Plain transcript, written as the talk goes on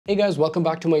Hey guys, welcome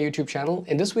back to my YouTube channel.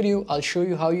 In this video, I'll show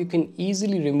you how you can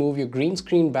easily remove your green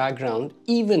screen background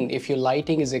even if your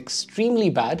lighting is extremely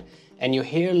bad and your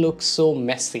hair looks so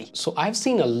messy. So I've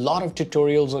seen a lot of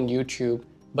tutorials on YouTube,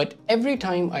 but every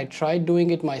time I tried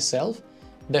doing it myself,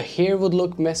 the hair would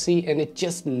look messy and it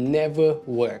just never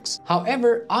works.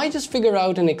 However, I just figured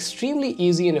out an extremely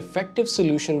easy and effective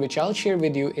solution which I'll share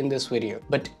with you in this video.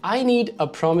 But I need a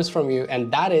promise from you,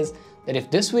 and that is that if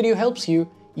this video helps you,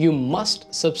 you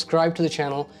must subscribe to the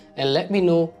channel and let me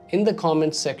know in the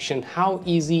comments section how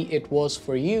easy it was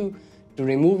for you to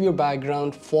remove your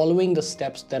background following the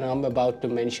steps that I'm about to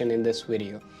mention in this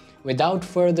video. Without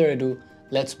further ado,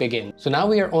 let's begin. So now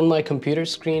we are on my computer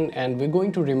screen and we're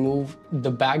going to remove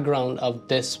the background of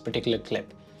this particular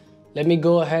clip. Let me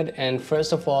go ahead and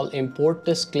first of all import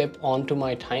this clip onto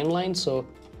my timeline. So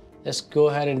let's go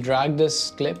ahead and drag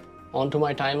this clip onto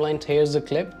my timeline. Here's the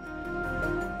clip.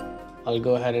 I'll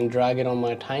go ahead and drag it on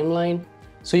my timeline.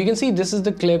 So you can see this is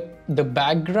the clip. The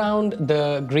background,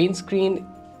 the green screen,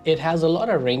 it has a lot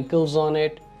of wrinkles on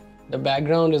it. The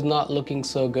background is not looking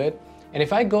so good. And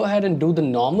if I go ahead and do the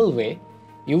normal way,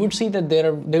 you would see that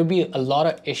there'll be a lot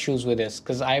of issues with this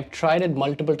because I've tried it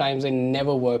multiple times and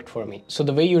never worked for me. So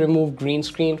the way you remove green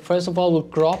screen, first of all, we'll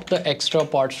crop the extra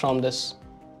parts from this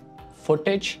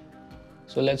footage.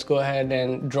 So let's go ahead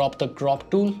and drop the crop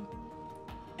tool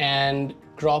and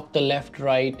crop the left,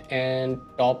 right, and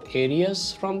top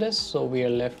areas from this. So we are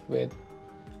left with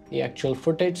the actual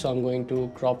footage. So I'm going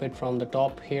to crop it from the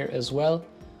top here as well.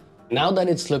 Now that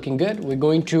it's looking good, we're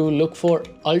going to look for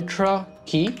Ultra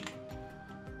key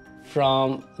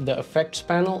from the effects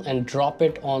panel and drop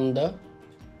it on the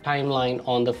timeline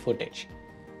on the footage.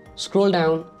 Scroll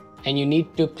down and you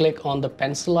need to click on the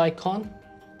pencil icon.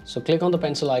 So click on the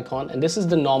pencil icon, and this is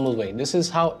the normal way. This is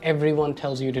how everyone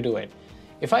tells you to do it.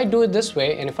 If I do it this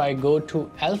way, and if I go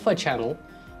to alpha channel,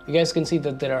 you guys can see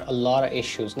that there are a lot of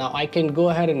issues. Now I can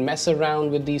go ahead and mess around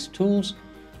with these tools,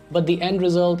 but the end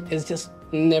result is just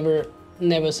never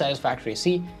satisfactory.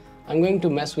 See, I'm going to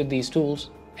mess with these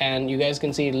tools and you guys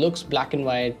can see it looks black and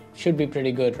white, should be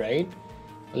pretty good, right?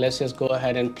 But let's just go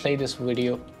ahead and play this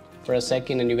video for a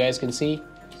second and you guys can see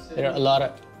there are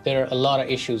a lot of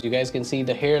issues. You guys can see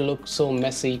the hair looks so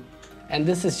messy and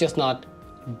this is just not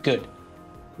good.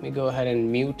 Let me go ahead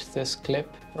and mute this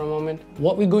clip for a moment.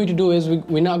 What we're going to do is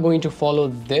we're not going to follow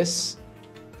this.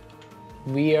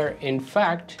 We are in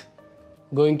fact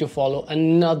going to follow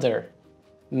another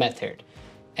method.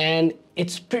 And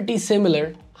it's pretty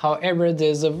similar. However,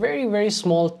 there's a very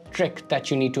small trick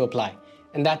that you need to apply.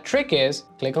 And that trick is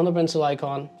click on the pencil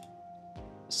icon,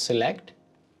 select,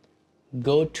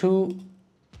 go to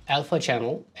alpha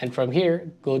channel, and from here,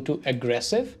 go to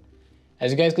aggressive. As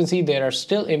you guys can see, there are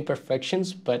still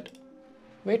imperfections, but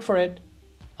wait for it.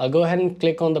 I'll go ahead and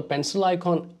click on the pencil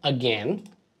icon again.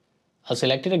 I'll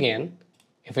select it again.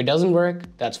 If it doesn't work,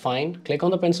 that's fine. Click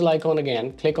on the pencil icon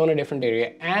again, click on a different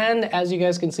area. And as you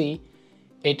guys can see,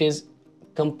 it is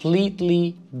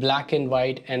completely black and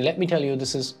white. And let me tell you,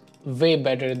 this is way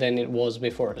better than it was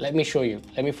before. Let me show you.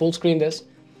 Let me full screen this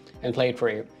and play it for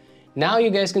you. Now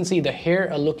you guys can see the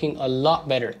hair are looking a lot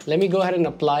better. Let me go ahead and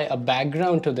apply a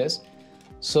background to this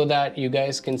so that you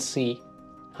guys can see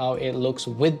how it looks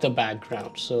with the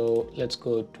background. So let's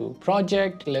go to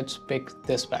project. Let's pick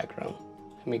this background.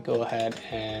 Let me go ahead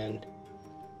and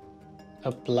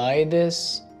apply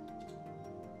this.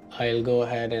 I'll go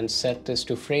ahead and set this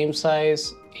to frame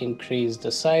size, increase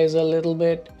the size a little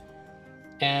bit.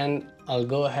 And I'll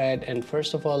go ahead and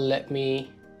first of all, let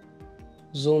me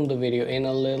zoom the video in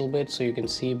a little bit so you can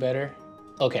see better.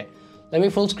 Okay. Let me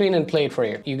full screen and play it for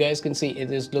you. You guys can see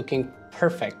it is looking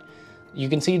perfect. You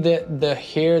can see the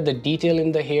hair, the detail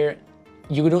in the hair.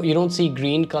 You don't see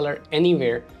green color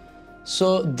anywhere.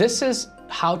 So this is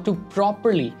how to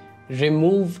properly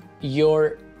remove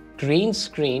your green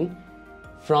screen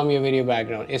from your video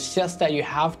background. It's just that you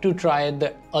have to try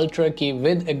the Ultra key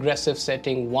with aggressive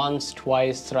setting once,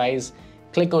 twice, thrice,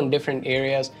 click on different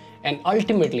areas, and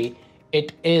ultimately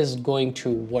it is going to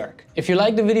work. If you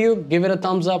like the video, give it a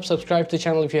thumbs up, subscribe to the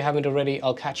channel if you haven't already.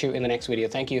 I'll catch you in the next video.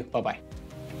 Thank you. Bye-bye.